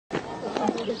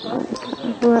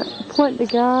We're at Point de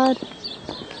GARD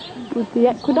with the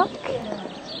aqueduct,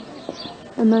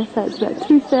 and they say it's about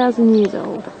 2,000 years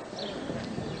old. A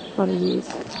lot of years.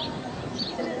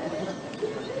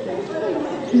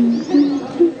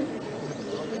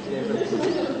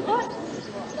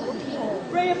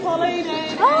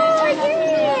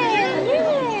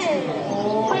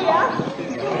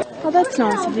 Oh, that's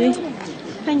nice of you.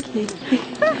 Thank you.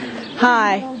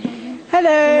 Hi. Hello.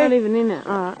 We're not even in it.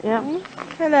 Alright, yeah.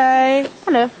 Hello.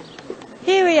 Hello.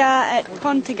 Here we are at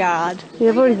PONT. Yeah,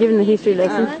 I've already given the history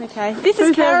lesson. Okay. This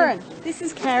is Karen. This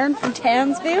is Karen from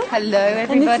Townsville. Hello,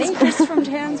 everybody. And this is Chris from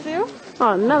Townsville. Oh,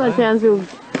 another Townsville.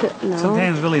 No. Some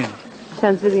Townsvillian.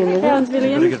 Townsvillian, is it?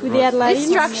 Townsvillian with the Adelaide. This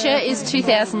structure is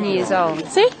 2,000 years old.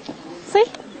 See? See?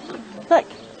 Look.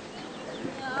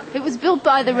 It was built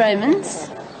by the Romans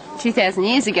 2,000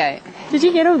 years ago. Did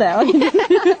you get all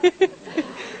that?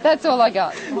 That's all I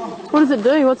got. What does it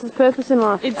do? What's its purpose in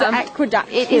life? It's an aqueduct.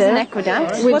 It is an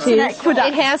aqueduct. What's an aqueduct?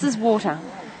 It houses water.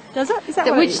 Does it? Is that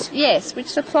what it is? Yes, which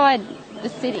supplied the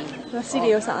city. The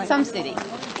city or something? Some city.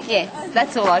 Yes,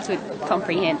 that's all I could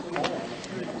comprehend.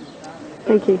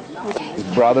 Thank you. His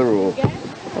brother or...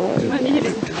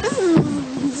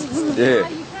 Yeah,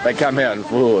 they come out in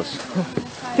force.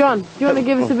 John, do you want to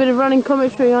give us a bit of running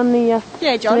commentary on the...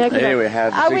 Yeah, John. Here we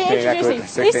have the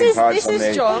 16 parts on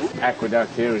the John.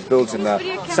 aqueduct here. It was built in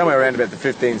somewhere around about the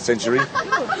 15th century,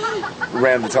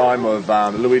 around the time of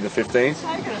Louis the 15th.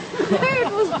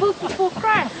 It was built before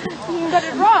Christ. You got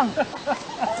it wrong.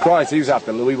 Christ, he was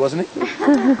after Louis, wasn't he?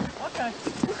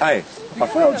 Hey, I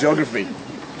failed geography.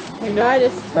 We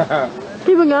noticed.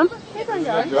 Keep on going.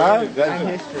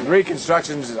 No,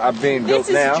 reconstructions are being built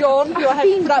This now. is John, who I have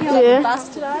to put up with on the bus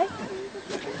today.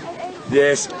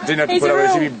 Yes, didn't have to put up with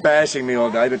it. She'd be bashing me all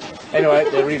day. But anyway,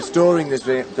 they're restoring this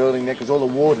building there because all the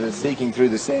water is seeking through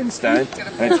the sandstone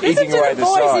and it's eating away the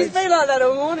sides. He's been like that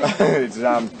all morning. It's you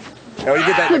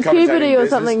get that in the puberty or business.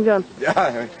 something, John.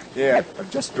 Yeah, I've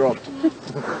just dropped.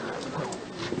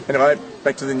 Anyway,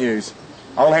 back to the news.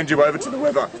 I'll hand you over to the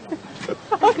weather.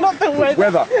 Not the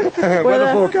weather.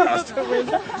 Weather forecast.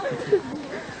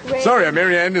 Sorry,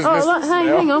 Marianne is missed.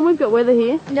 Hang on, we've got weather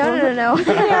here. No.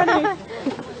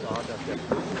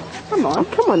 Come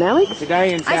on, Alex.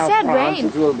 Today in I South said France rain.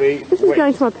 it will be This is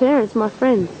going to my parents, my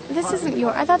friends. This isn't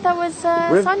yours. I thought that was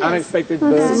with Sonia's. unexpected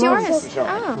This is birds. yours.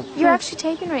 Oh, you're actually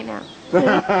taping right now.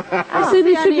 See,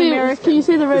 this should be. Can you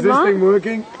see the red Is this line? thing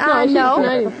working? No.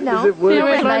 Is it working?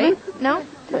 Red light. No.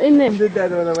 In there. I did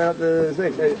that when I went up the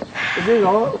thing. Is this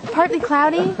on? Partly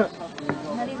cloudy.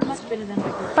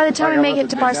 By the time we make it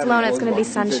to Barcelona, it's going to be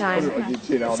sunshine.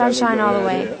 Sunshine all the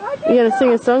way. You're going to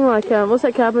sing a song like, what's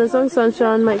that Carpenter song?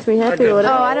 Sunshine Makes Me Happy or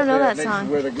whatever? Oh, I don't know that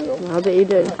song. I bet you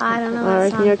do. I don't know I that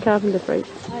reckon song. you're a Carpenter freak.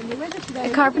 A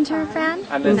Carpenter fan?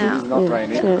 Unless it's No. not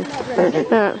raining. Yeah.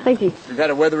 Alright, thank you. We've had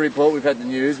a weather report, we've had the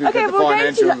news, we've Okay, had the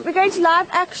financial... we're going to live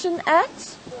action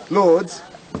at... Lords?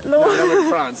 No, in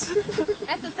France.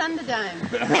 At the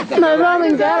Thunderdome. No,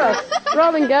 Roland Garros.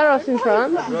 Roland Garros in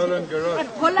France. Roland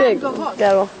Garros. Big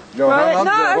Garros. No,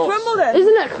 at Wimbledon.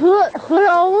 Isn't it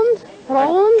Roland?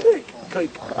 Roland?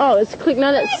 Oh, it's click.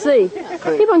 No, that's C.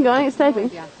 Keep on going. It's taping.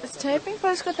 It's taping,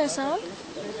 but it's got that sound.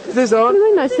 Is this What on? do you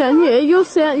mean no sound? Yeah,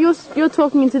 you're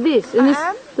talking into this, and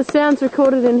the sound's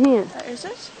recorded in here. Is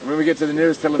it? When we get to the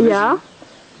nearest television, Yeah.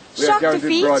 we are Shock going to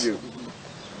defeat. bribe you.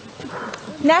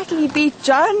 Natalie beat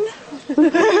John. It's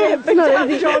not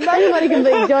easy. Anybody can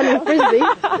beat John in frisbee.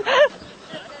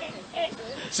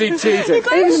 She cheated.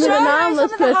 Even with an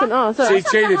armless person. Oh, sorry. She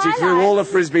cheated. She threw all the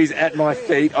frisbees at my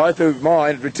feet. I threw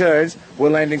mine. Returns were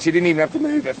landing. She didn't even have to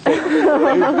move her feet.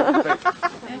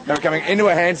 They were coming into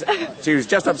her hands. She was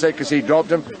just upset because she dropped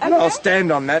them. I'll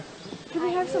stand on that. Can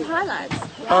we have some highlights?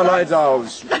 Highlights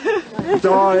of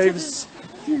dives,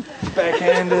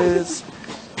 backhanders,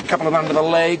 a couple of under the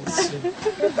legs.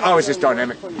 Oh, it's just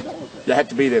dynamic. You had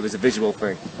to be there. It was a visual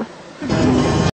thing.